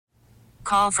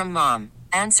call from mom.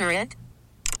 Answer it.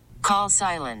 Call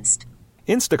silenced.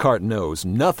 Instacart knows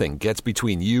nothing gets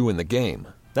between you and the game.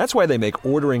 That's why they make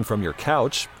ordering from your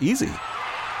couch easy.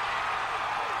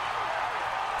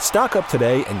 Stock up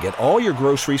today and get all your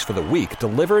groceries for the week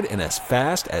delivered in as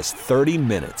fast as 30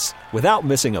 minutes without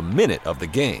missing a minute of the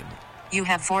game. You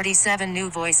have 47 new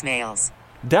voicemails.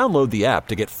 Download the app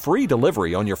to get free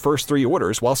delivery on your first 3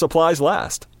 orders while supplies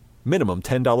last. Minimum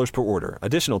 $10 per order.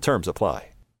 Additional terms apply.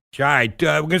 All right,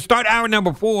 we're going to start hour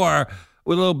number 4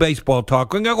 with a little baseball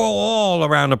talk. We're going to go all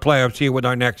around the playoffs here with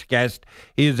our next guest.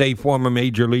 He is a former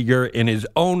major leaguer in his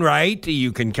own right.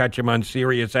 You can catch him on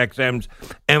Sirius XM's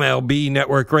MLB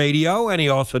Network Radio, and he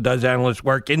also does analyst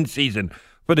work in season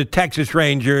for the Texas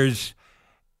Rangers.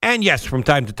 And yes, from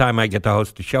time to time I get to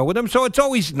host a show with him, so it's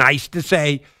always nice to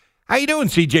say, how you doing,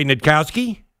 CJ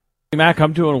Nitkowski? Hey, Mac,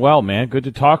 I'm doing well, man. Good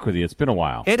to talk with you. It's been a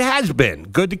while. It has been.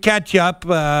 Good to catch up.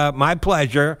 My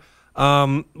pleasure.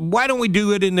 Why don't we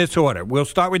do it in this order? We'll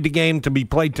start with the game to be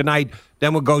played tonight,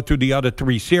 then we'll go through the other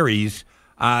 3 series.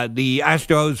 The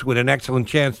Astros with an excellent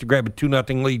chance to grab a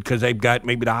 2-0 lead because they've got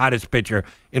maybe the hottest pitcher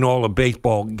in all of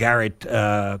baseball, Garrett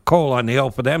Cole, on the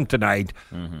hill for them tonight.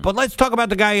 Mm-hmm. But let's talk about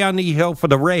the guy on the hill for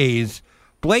the Rays.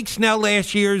 Blake Snell,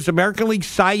 last year's American League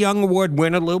Cy Young Award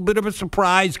winner, a little bit of a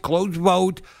surprise, close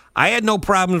vote. I had no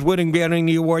problems with him getting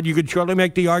the award. You could surely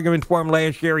make the argument for him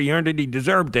last year. He earned it. He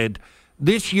deserved it.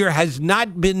 This year has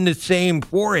not been the same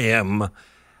for him.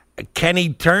 Can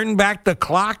he turn back the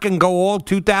clock and go all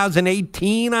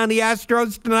 2018 on the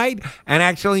Astros tonight and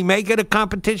actually make it a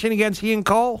competition against Ian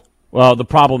Cole? Well, the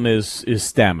problem is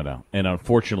stamina. And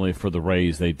unfortunately for the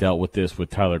Rays, they dealt with this with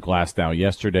Tyler Glasnow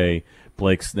yesterday,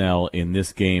 Blake Snell in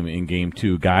this game, in Game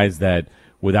 2, guys that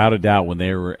without a doubt, when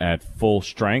they were at full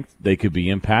strength, they could be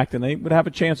impact, and they would have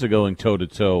a chance of going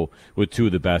toe-to-toe with 2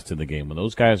 of the best in the game. When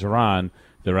those guys are on,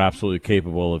 they're absolutely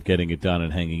capable of getting it done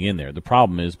and hanging in there. The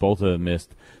problem is both of them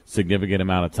missed significant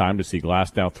amount of time. To see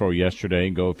Glasnow throw yesterday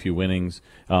and go a few innings,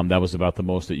 that was about the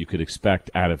most that you could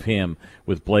expect out of him.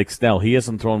 With Blake Snell, he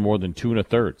hasn't thrown more than 2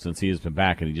 1/3 since he has been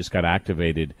back, and he just got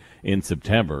activated in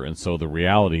September. And so the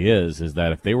reality is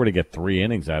that if they were to get 3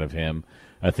 innings out of him,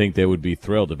 I think they would be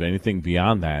thrilled. If anything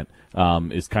beyond that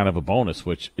is kind of a bonus,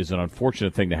 which is an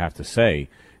unfortunate thing to have to say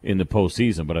in the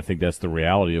postseason, but I think that's the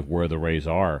reality of where the Rays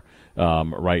are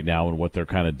right now and what they're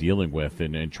kind of dealing with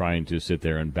and trying to sit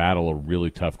there and battle a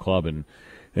really tough club and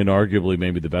arguably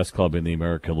maybe the best club in the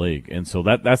American League. And so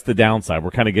that's the downside. We're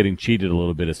kind of getting cheated a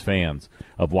little bit as fans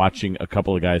of watching a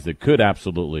couple of guys that could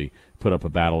absolutely put up a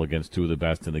battle against 2 of the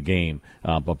best in the game,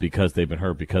 but because they've been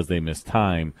hurt, because they missed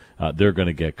time, they're going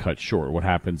to get cut short. What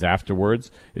happens afterwards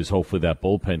is hopefully that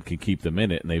bullpen can keep them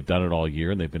in it, and they've done it all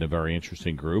year, and they've been a very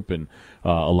interesting group, and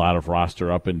a lot of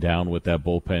roster up and down with that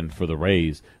bullpen for the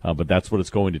Rays, but that's what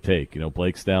it's going to take. You know,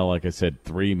 Blake Snell, like I said,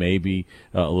 3, maybe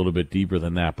a little bit deeper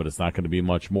than that, but it's not going to be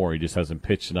much more. He just hasn't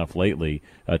pitched enough lately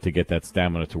to get that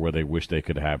stamina to where they wish they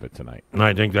could have it tonight.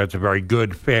 I think that's a very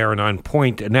good, fair, and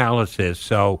on-point analysis.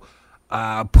 So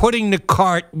putting the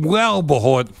cart well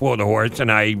before the horse,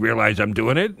 and I realize I'm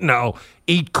doing it. No,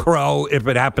 eat crow if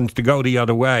it happens to go the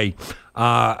other way.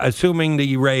 Assuming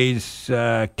the Rays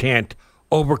can't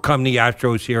overcome the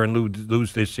Astros here and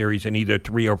lose this series in either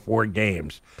 3 or 4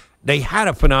 games. They had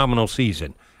a phenomenal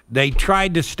season. They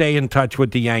tried to stay in touch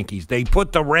with the Yankees. They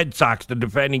put the Red Sox, the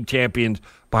defending champions,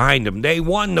 behind them. They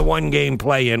won the 1-game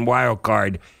play-in wild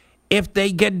card. If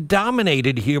they get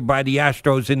dominated here by the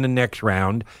Astros in the next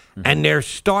round, and they're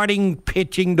starting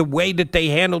pitching the way that they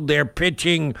handled their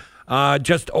pitching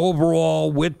just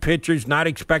overall with pitchers not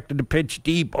expected to pitch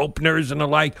deep, openers and the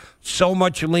like, so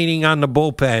much leaning on the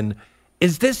bullpen,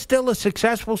 is this still a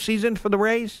successful season for the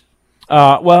Rays?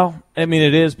 Well, I mean,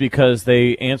 it is because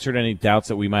they answered any doubts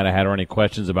that we might have had or any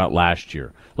questions about last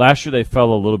year. Last year they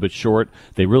fell a little bit short.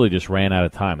 They really just ran out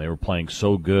of time. They were playing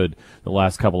so good the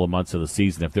last couple of months of the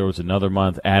season. If there was another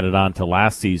month added on to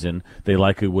last season, they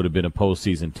likely would have been a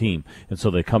postseason team. And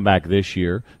so they come back this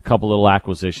year, a couple little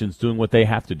acquisitions, doing what they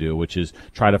have to do, which is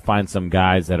try to find some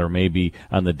guys that are maybe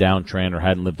on the downtrend or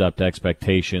hadn't lived up to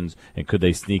expectations, and could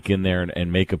they sneak in there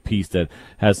and make a piece that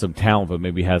has some talent but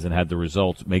maybe hasn't had the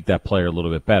results, make that player a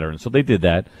little bit better. And so they did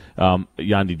that.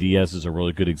 Yandy Diaz is a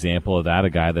really good example of that, a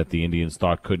guy that the Indians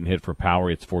thought couldn't hit for power.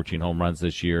 He hits 14 home runs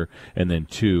this year, and then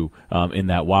 2 in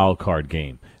that wild card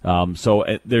game. So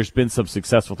there's been some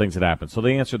successful things that happened. So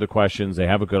they answer the questions. They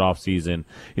have a good offseason.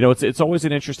 You know, it's always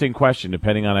an interesting question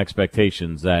depending on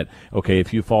expectations that, okay,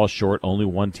 if you fall short, only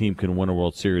one team can win a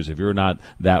World Series. If you're not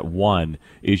that one,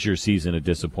 is your season a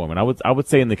disappointment? I would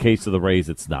say in the case of the Rays,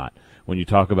 it's not. When you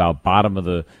talk about bottom of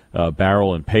the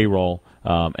barrel and payroll,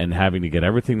 and having to get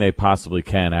everything they possibly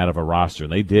can out of a roster.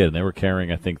 And they did. And they were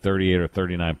carrying, I think, 38 or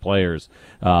 39 players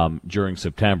during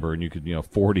September. And you could,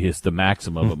 40 is the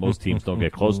maximum, but most teams don't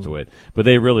get close to it. But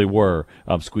they really were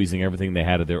squeezing everything they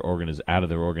had of their out of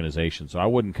their organization. So I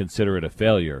wouldn't consider it a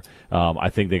failure. I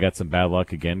think they got some bad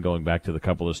luck, again, going back to the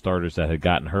couple of starters that had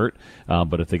gotten hurt.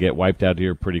 But if they get wiped out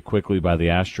here pretty quickly by the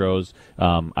Astros,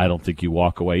 I don't think you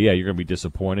walk away. Yeah, you're going to be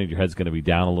disappointed. Your head's going to be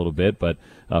down a little bit. But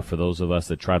for those of us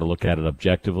that try to look at it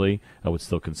objectively, I would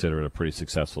still consider it a pretty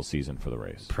successful season for the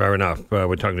Rays. Fair enough.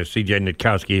 We're talking to C.J.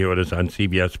 Nitkowski here with us on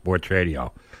CBS Sports Radio.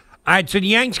 All right, so the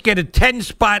Yanks get a 10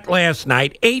 spot last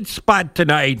night, 8 spot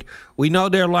tonight. We know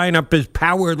their lineup is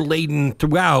power-laden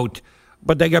throughout,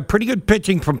 but they got pretty good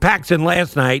pitching from Paxton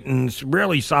last night and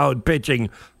really solid pitching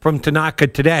from Tanaka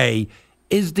today.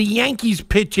 Is the Yankees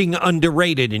pitching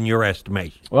underrated in your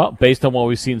estimation? Well, based on what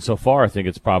we've seen so far, I think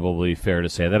it's probably fair to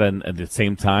say that. And at the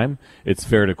same time, it's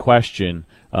fair to question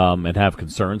and have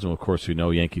concerns. And, of course, we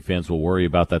know Yankee fans will worry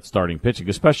about that starting pitching,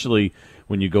 especially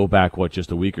when you go back,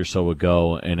 just a week or so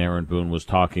ago, and Aaron Boone was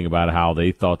talking about how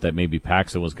they thought that maybe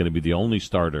Paxton was going to be the only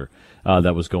starter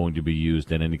that was going to be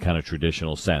used in any kind of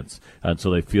traditional sense. And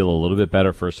so they feel a little bit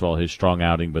better, first of all, his strong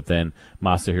outing, but then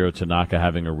Masahiro Tanaka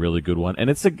having a really good one. And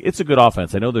it's a good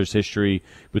offense. I know there's history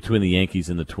between the Yankees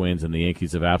and the Twins, and the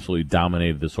Yankees have absolutely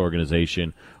dominated this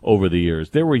organization over the years.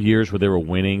 There were years where they were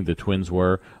winning. The Twins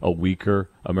were a weaker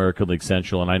American League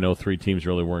Central, and I know 3 teams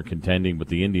really weren't contending, but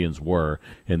the Indians were,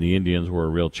 and the Indians were a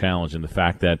real challenge. And the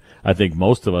fact that I think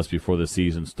most of us before the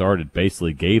season started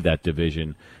basically gave that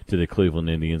division to the Cleveland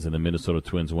Indians, and the Minnesota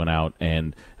Twins went out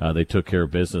and they took care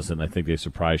of business, and I think they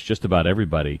surprised just about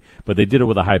everybody, but they did it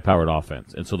with a high-powered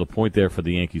offense. And so the point there for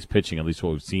the Yankees pitching, at least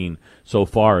what we've seen so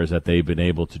far, is that they've been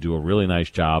able to do a really nice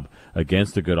job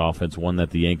against a good offense, one that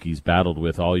the Yankees battled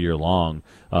with all year long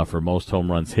for most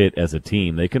home runs hit as a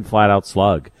team. They can flat-out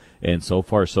slug. And so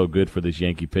far, so good for this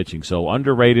Yankee pitching. So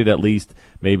underrated, at least,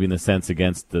 maybe in the sense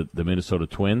against the Minnesota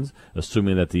Twins,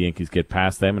 assuming that the Yankees get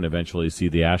past them and eventually see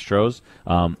the Astros.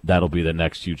 That'll be the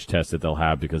next huge test that they'll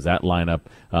have, because that lineup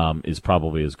is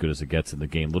probably as good as it gets in the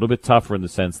game. A little bit tougher in the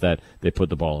sense that they put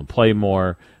the ball in play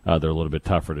more. They're a little bit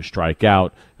tougher to strike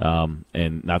out.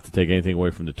 And not to take anything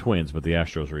away from the Twins, but the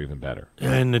Astros are even better.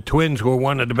 And the Twins were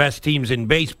one of the best teams in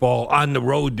baseball on the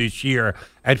road this year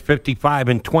at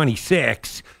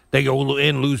 55-26. They go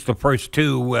in, lose the first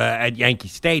 2 at Yankee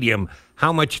Stadium.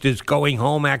 How much does going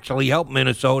home actually help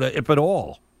Minnesota, if at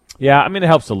all? Yeah, I mean, it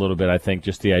helps a little bit, I think,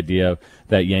 just the idea of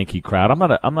that Yankee crowd. I'm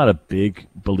not a big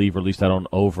believer, at least I don't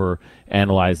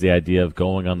overanalyze the idea of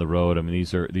going on the road. I mean,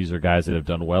 these are guys that have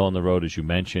done well on the road, as you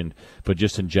mentioned, but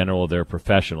just in general, they're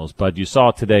professionals. But you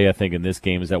saw today, I think, in this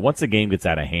game, is that once the game gets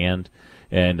out of hand,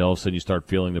 and all of a sudden you start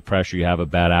feeling the pressure, you have a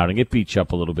bad outing, it beats you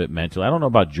up a little bit mentally. I don't know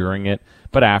about during it,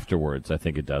 but afterwards I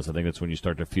think it does. I think that's when you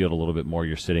start to feel it a little bit more.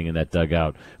 You're sitting in that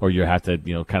dugout, or you have to,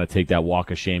 kind of take that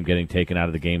walk of shame getting taken out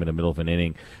of the game in the middle of an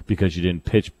inning because you didn't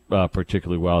pitch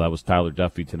particularly well. That was Tyler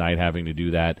Duffy tonight having to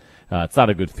do that. It's not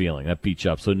a good feeling. That beats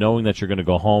you up. So knowing that you're going to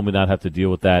go home and not have to deal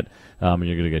with that, and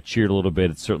you're going to get cheered a little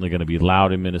bit, it's certainly going to be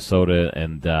loud in Minnesota,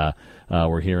 and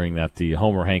we're hearing that the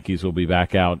Homer Hankies will be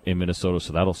back out in Minnesota,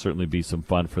 so that'll certainly be some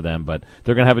fun for them. But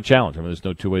they're going to have a challenge. I mean, there's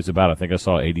no two ways about it. I think I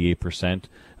saw 88%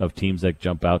 of teams that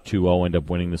jump out 2-0 end up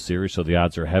winning the series, so the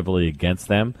odds are heavily against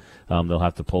them. They'll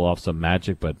have to pull off some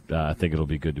magic, but I think it'll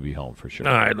be good to be home for sure.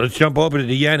 All right, let's jump over to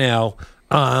the NL.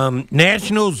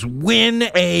 Nationals win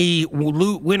a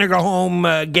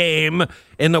win-or-go-home game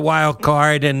in the wild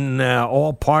card, and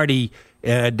all party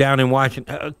down in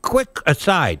Washington. A quick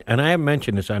aside, and I haven't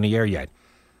mentioned this on the air yet.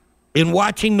 In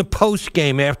watching the post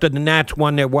game after the Nats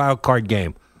won their wild card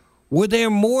game, were there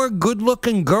more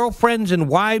good-looking girlfriends and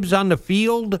wives on the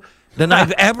field than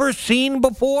I've ever seen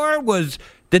before?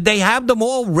 Did they have them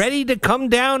all ready to come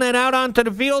down and out onto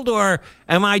the field, or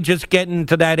am I just getting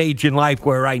to that age in life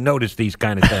where I notice these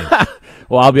kind of things?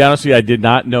 Well, I'll be honest with you, I did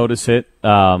not notice it,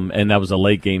 and that was a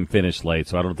late game finish late,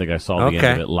 so I don't think I saw the end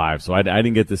of it live, so I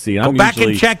didn't get to see it. Go back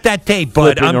and check that tape,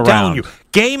 bud. I'm telling you.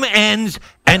 Game ends,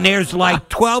 and there's like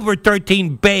 12 or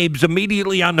 13 babes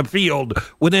immediately on the field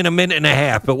within a minute and a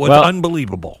half. It was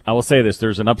unbelievable. I will say this.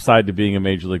 There's an upside to being a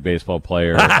Major League Baseball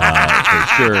player, for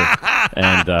sure,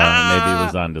 and maybe it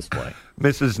was on display.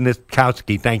 Mrs.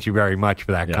 Nitkowski, thank you very much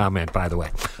for that comment, by the way.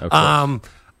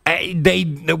 They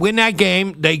win that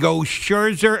game. They go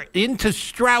Scherzer into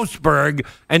Strasburg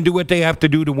and do what they have to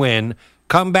do to win.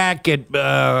 Come back, get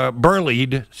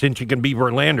Burleyed, since you can be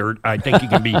Verlander. I think you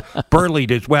can be Burleyed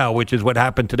as well, which is what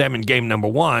happened to them in game number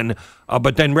 1.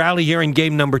 But then rally here in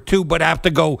game number 2, but have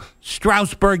to go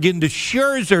Strasburg into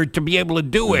Scherzer to be able to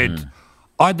do it.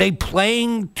 Are they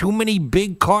playing too many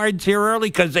big cards here early?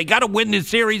 Because they got to win this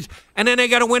series, and then they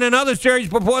got to win another series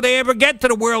before they ever get to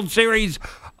the World Series.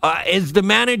 Is the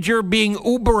manager being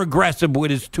uber aggressive with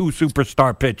his two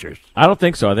superstar pitchers? I don't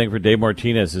think so. I think for Dave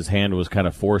Martinez, his hand was kind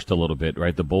of forced a little bit,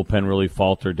 right? The bullpen really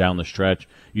faltered down the stretch.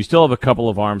 You still have a couple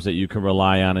of arms that you can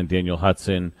rely on in Daniel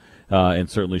Hudson and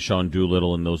certainly Sean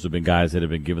Doolittle, and those have been guys that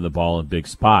have been given the ball in big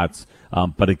spots.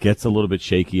 But it gets a little bit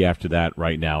shaky after that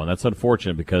right now, and that's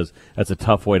unfortunate because that's a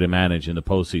tough way to manage in the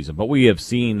postseason. But we have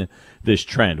seen this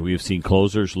trend. We have seen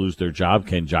closers lose their job.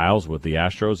 Ken Giles with the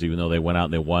Astros, even though they went out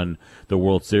and they won the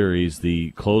World Series,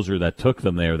 the closer that took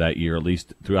them there that year, at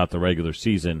least throughout the regular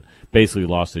season, basically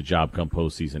lost a job come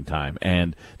postseason time.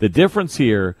 And the difference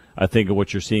here, I think, of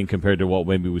what you're seeing compared to what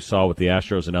maybe we saw with the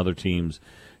Astros and other teams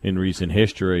in recent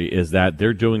history is that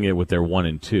they're doing it with their 1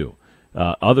 and 2.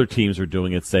 Other teams are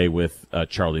doing it, say, with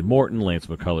Charlie Morton, Lance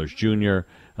McCullers Jr.,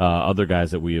 other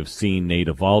guys that we have seen, Nate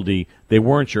Eovaldi. They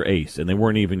weren't your ace, and they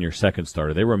weren't even your second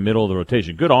starter. They were middle of the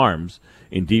rotation. Good arms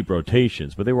in deep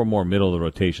rotations, but they were more middle of the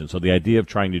rotation. So the idea of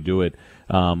trying to do it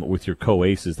with your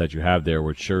co-aces that you have there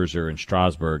with Scherzer and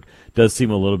Strasburg does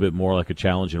seem a little bit more like a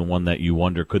challenge and one that you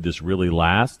wonder, could this really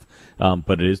last?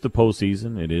 But it is the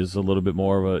postseason. It is a little bit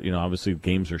more of a, obviously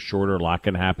games are shorter, a lot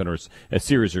can happen, or a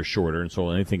series are shorter, and so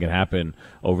anything can happen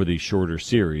over these shorter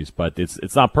series. But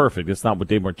it's not perfect. It's not what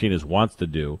Dave Martinez wants to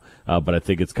do, but I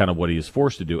think it's kind of what he is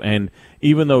forced to do. And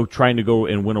even though trying to go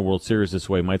and win a World Series this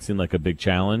way might seem like a big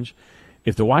challenge,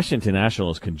 if the Washington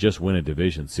Nationals can just win a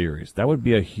division series, that would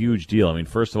be a huge deal. I mean,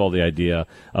 first of all, the idea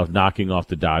of knocking off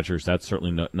the Dodgers, that's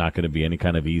certainly not going to be any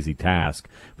kind of easy task.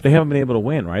 But they haven't been able to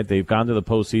win, right? They've gone to the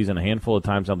postseason a handful of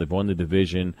times now. They've won the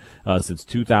division since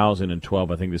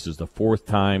 2012. I think this is the 4th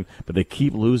time, but they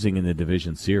keep losing in the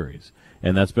division series.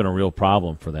 And that's been a real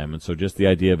problem for them. And so just the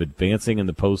idea of advancing in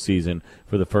the postseason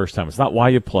for the first time, it's not why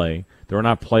you play. There are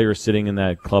not players sitting in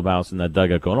that clubhouse, in that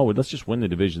dugout going, let's just win the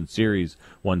division series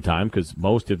one time, because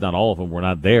most, if not all of them, were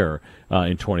not there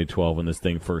in 2012 when this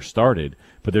thing first started.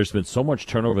 But there's been so much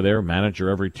turnover there, manager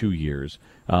every 2 years.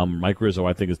 Mike Rizzo,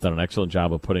 I think, has done an excellent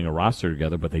job of putting a roster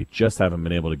together, but they just haven't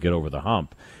been able to get over the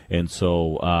hump. And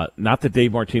so not that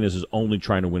Dave Martinez is only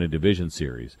trying to win a division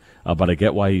series, but I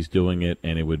get why he's doing it,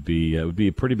 and it would be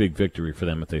a pretty big victory for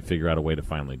them if they figure out a way to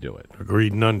finally do it.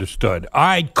 Agreed and understood. All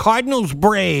right,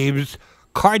 Cardinals-Braves.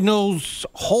 Cardinals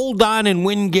hold on and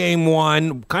win game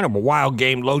 1. Kind of a wild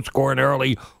game, low scoring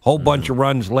early, whole bunch of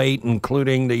runs late,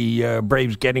 including the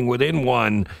Braves getting within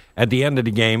 1 at the end of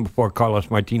the game before Carlos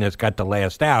Martinez got the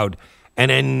last out. And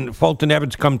then Fulton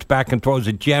Evans comes back and throws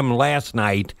a gem last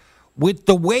night. With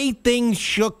the way things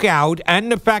shook out and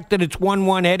the fact that it's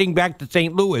 1-1 heading back to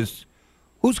St. Louis,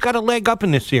 who's got a leg up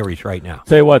in this series right now?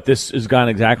 Tell you what, this has gone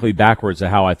exactly backwards to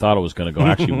how I thought it was going to go.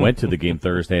 I actually went to the game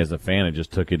Thursday as a fan and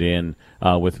just took it in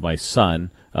with my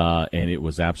son, and it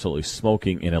was absolutely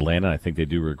smoking in Atlanta. I think they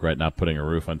do regret not putting a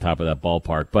roof on top of that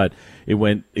ballpark, but it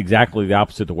went exactly the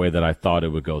opposite the way that I thought it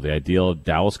would go. The idea of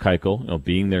Dallas Keuchel,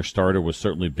 being their starter was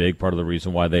certainly big, part of the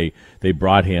reason why they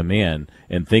brought him in,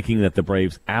 and thinking that the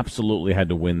Braves absolutely had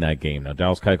to win that game. Now,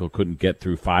 Dallas Keuchel couldn't get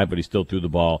through 5, but he still threw the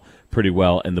ball pretty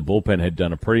well, and the bullpen had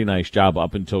done a pretty nice job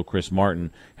up until Chris Martin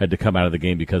had to come out of the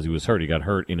game because he was hurt. He got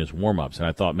hurt in his warm-ups, and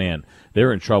I thought, man,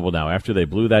 they're in trouble now. After they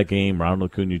blew that game,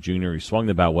 Ronald Acuna Jr., he swung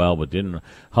the bat well, but didn't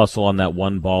hustle on that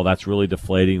one ball. That's really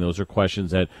deflating. Those are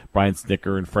questions that Brian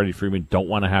Snitker and Freddie Freeman don't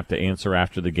want to have to answer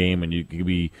after the game, and you could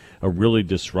be a really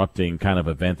disrupting kind of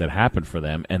event that happened for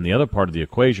them. And the other part of the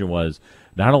equation was,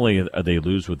 not only are they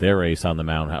lose with their ace on the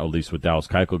mound, at least with Dallas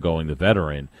Keuchel going the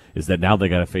veteran, is that now they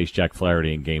got to face Jack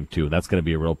Flaherty in game 2. And that's going to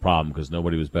be a real problem because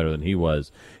nobody was better than he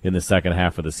was in the second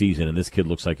half of the season. And this kid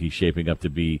looks like he's shaping up to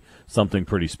be something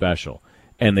pretty special.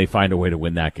 And they find a way to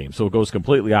win that game. So it goes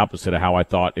completely opposite of how I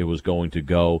thought it was going to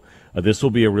go. This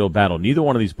will be a real battle. Neither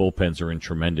one of these bullpens are in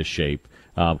tremendous shape.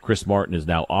 Chris Martin is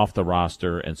now off the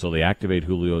roster, and so they activate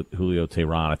Julio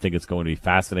Teheran. I think it's going to be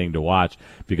fascinating to watch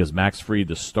because Max Fried,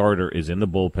 the starter, is in the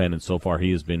bullpen, and so far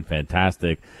he has been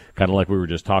fantastic, kind of like we were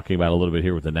just talking about a little bit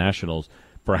here with the Nationals.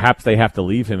 Perhaps they have to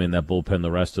leave him in that bullpen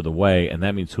the rest of the way, and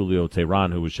that means Julio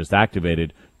Teheran, who was just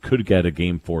activated, could get a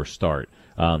Game 4 start.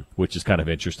 Which is kind of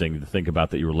interesting to think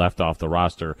about, that you were left off the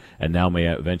roster and now may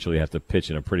eventually have to pitch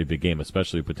in a pretty big game,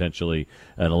 especially potentially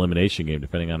an elimination game,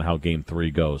 depending on how Game 3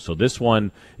 goes. So this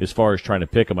one, as far as trying to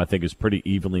pick them, I think is pretty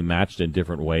evenly matched in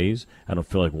different ways. I don't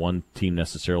feel like one team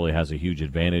necessarily has a huge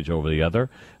advantage over the other.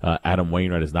 Adam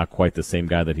Wainwright is not quite the same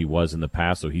guy that he was in the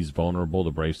past, so he's vulnerable. The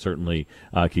Braves certainly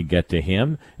can get to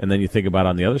him. And then you think about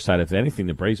on the other side, if anything,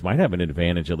 the Braves might have an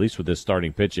advantage, at least with this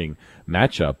starting pitching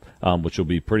matchup, which will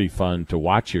be pretty fun to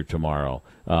watch here tomorrow.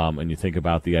 And you think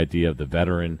about the idea of the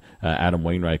veteran Adam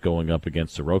Wainwright going up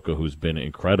against Soroka, who's been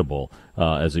incredible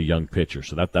as a young pitcher.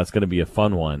 So that's going to be a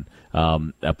fun one.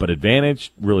 But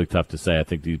advantage, really tough to say. I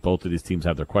think both of these teams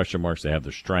have their question marks. They have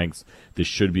their strengths. This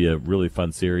should be a really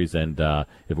fun series. And if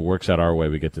it works out our way,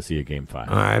 we get to see a Game 5.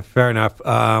 All right, fair enough.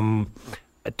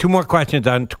 Two more questions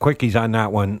on quickies on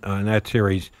that one, on that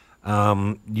series.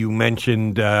 You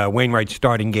mentioned Wainwright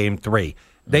starting Game 3.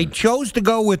 They chose to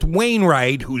go with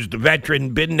Wainwright, who's the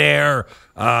veteran, been there,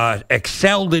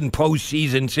 excelled in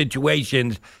postseason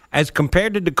situations, as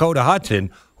compared to Dakota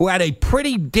Hudson, who had a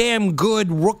pretty damn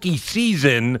good rookie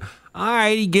season. All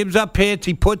right, he gives up hits,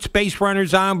 he puts base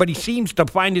runners on, but he seems to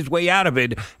find his way out of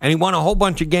it, and he won a whole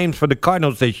bunch of games for the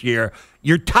Cardinals this year.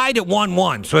 You're tied at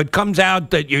 1-1, so it comes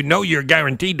out that you know you're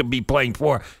guaranteed to be playing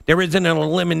for. There isn't an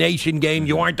elimination game.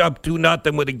 You aren't up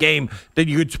 2-0 with a game that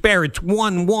you could spare. It's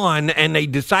 1-1, and they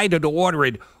decided to order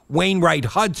it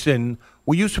Wainwright-Hudson.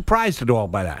 Were you surprised at all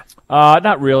by that?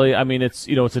 Not really. I mean, it's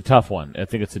a tough one. I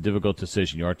think it's a difficult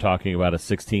decision. You are talking about a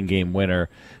 16-game winner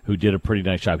who did a pretty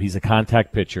nice job. He's a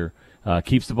contact pitcher.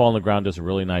 Keeps the ball on the ground, does a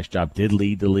really nice job, did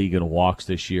lead the league in walks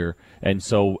this year. And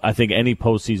so I think any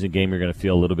postseason game you're going to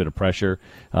feel a little bit of pressure.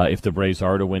 If the Braves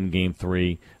are to win Game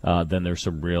 3, then there's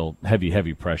some real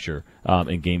heavy pressure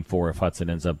in Game 4 if Hudson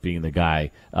ends up being the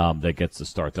guy that gets the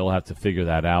start. They'll have to figure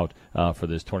that out for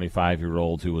this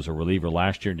 25-year-old who was a reliever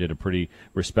last year and did a pretty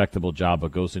respectable job,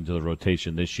 but goes into the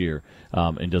rotation this year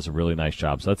and does a really nice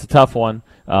job. So that's a tough one.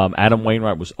 Adam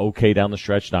Wainwright was okay down the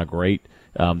stretch, not great.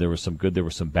 There was some good, there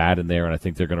was some bad in there, and I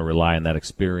think they're going to rely on that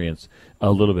experience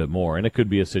a little bit more. And it could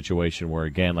be a situation where,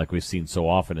 again, like we've seen so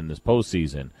often in this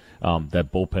postseason,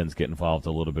 that bullpens get involved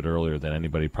a little bit earlier than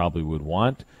anybody probably would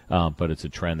want, but it's a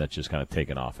trend that's just kind of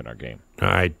taken off in our game. All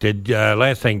right.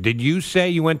 Last thing, did you say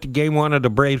you went to Game 1 of the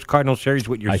Braves-Cardinals series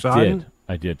with your son?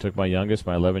 I did. Took my youngest,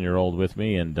 my 11-year-old, with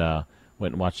me, and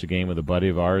went and watched the game with a buddy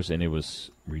of ours, and it was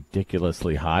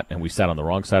ridiculously hot, and we sat on the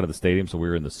wrong side of the stadium, so we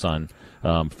were in the sun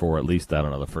for at least, I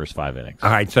don't know, the first 5 innings. All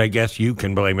right, so I guess you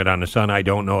can blame it on the sun. I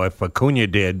don't know if Acuna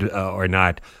did or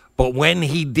not. But when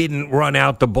he didn't run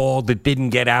out the ball that didn't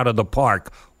get out of the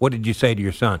park, what did you say to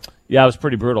your son? Yeah, it was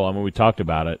pretty brutal. I mean, we talked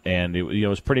about it, and it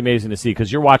was pretty amazing to see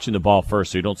because you're watching the ball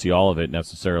first, so you don't see all of it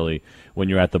necessarily when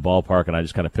you're at the ballpark. And I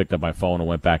just kind of picked up my phone and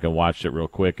went back and watched it real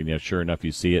quick, and sure enough,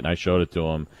 you see it, and I showed it to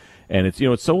him. And it's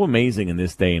it's so amazing in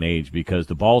this day and age because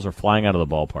the balls are flying out of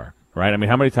the ballpark, right? I mean,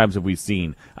 how many times have we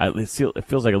seen? It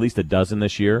feels like at least a dozen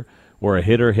this year where a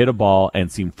hitter hit a ball and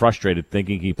seemed frustrated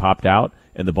thinking he popped out,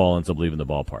 and the ball ends up leaving the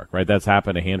ballpark, right? That's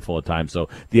happened a handful of times. So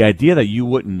the idea that you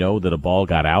wouldn't know that a ball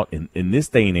got out in this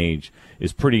day and age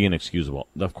is pretty inexcusable.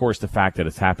 Of course, the fact that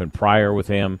it's happened prior with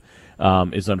him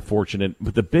is unfortunate.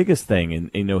 But the biggest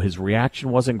thing, and his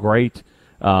reaction wasn't great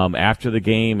after the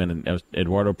game, and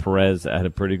Eduardo Perez had a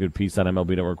pretty good piece on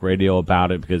MLB Network Radio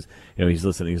about it because he's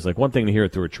listening. He's like, one thing to hear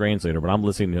it through a translator, but I'm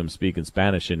listening to him speak in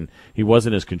Spanish, and he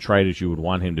wasn't as contrite as you would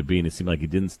want him to be, and it seemed like he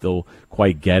didn't still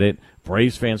quite get it.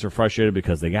 Braves fans are frustrated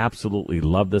because they absolutely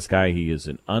love this guy. He is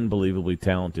an unbelievably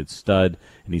talented stud,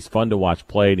 and he's fun to watch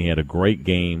play, and he had a great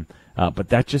game. But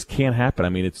that just can't happen. I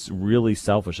mean, it's really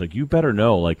selfish. Like, you better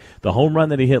know. Like, the home run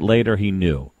that he hit later, he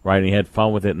knew, right? And he had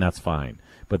fun with it, and that's fine.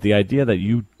 But the idea that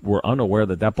you were unaware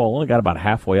that ball only got about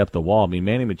halfway up the wall. I mean,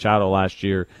 Manny Machado last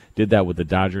year did that with the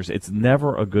Dodgers. It's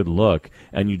never a good look,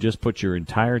 and you just put your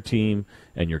entire team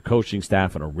and your coaching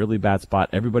staff in a really bad spot.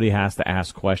 Everybody has to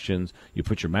ask questions. You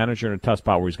put your manager in a tough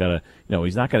spot where he's got to,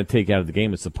 he's not going to take you out of the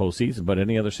game. It's the postseason, but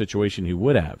any other situation he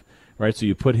would have, right? So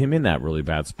you put him in that really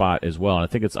bad spot as well, and I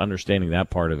think it's understanding that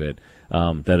part of it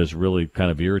that is really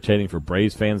kind of irritating for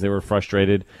Braves fans. They were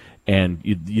frustrated. And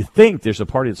you think there's a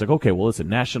party that's like, okay, well, it's a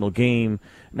national game,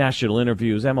 national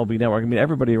interviews, MLB Network. I mean,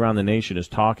 everybody around the nation is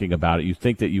talking about it. You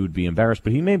think that you would be embarrassed,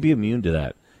 but he may be immune to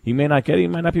that. He may not get it. He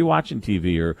might not be watching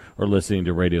TV or listening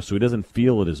to radio, so he doesn't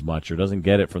feel it as much or doesn't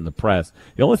get it from the press.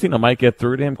 The only thing that might get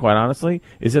through to him, quite honestly,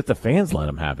 is if the fans let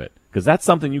him have it, because that's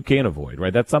something you can't avoid,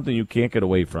 right? That's something you can't get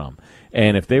away from.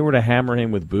 And if they were to hammer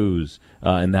him with boos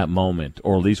in that moment,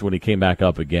 or at least when he came back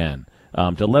up again,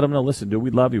 to let him know, listen, dude, we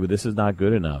love you, but this is not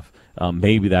good enough.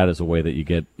 Maybe that is a way that you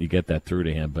get that through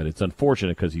to him, but it's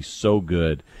unfortunate because he's so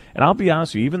good. And I'll be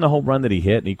honest with you, even the home run that he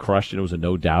hit and he crushed it, it was a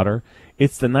no-doubter.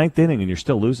 It's the ninth inning and you're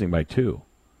still losing by 2.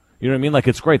 You know what I mean? Like,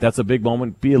 it's great. That's a big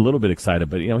moment. Be a little bit excited,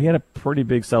 but he had a pretty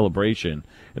big celebration.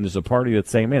 And there's a party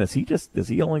that's saying, man, does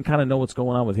he only kind of know what's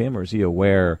going on with him, or is he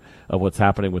aware of what's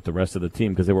happening with the rest of the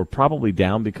team? Because they were probably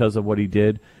down because of what he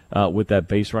did with that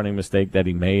base running mistake that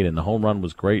he made, and the home run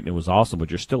was great and it was awesome,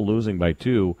 but you're still losing by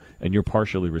 2, and you're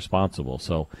partially responsible.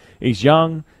 So he's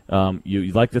young.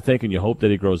 You like to think and you hope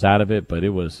that he grows out of it, but it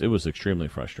was extremely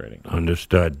frustrating.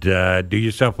 Understood. Do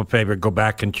yourself a favor, go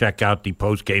back and check out the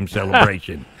post-game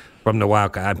celebration from the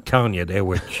Wildcat. I'm telling you, there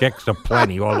were chicks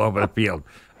aplenty all over the field.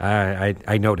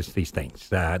 I noticed these things.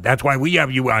 That's why we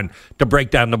have you on to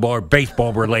break down the more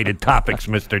baseball-related topics,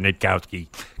 Mr. Nitkowski.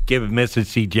 Give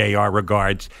Mrs. CJ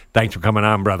regards. Thanks for coming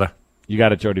on, brother. You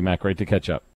got it, Jody Mac. Great to catch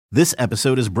up. This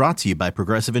episode is brought to you by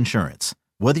Progressive Insurance.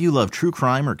 Whether you love true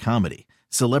crime or comedy,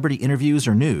 celebrity interviews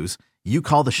or news, you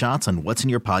call the shots on what's in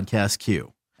your podcast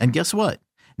queue. And guess what?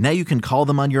 Now you can call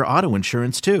them on your auto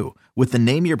insurance, too, with the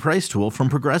Name Your Price tool from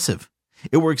Progressive.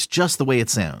 It works just the way it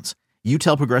sounds. You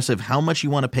tell Progressive how much you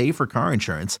want to pay for car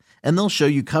insurance, and they'll show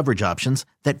you coverage options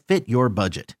that fit your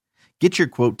budget. Get your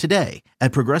quote today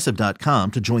at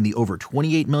Progressive.com to join the over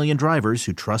 28 million drivers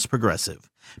who trust Progressive.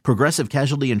 Progressive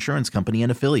Casualty Insurance Company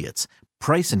and Affiliates.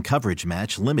 Price and coverage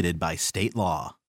match limited by state law.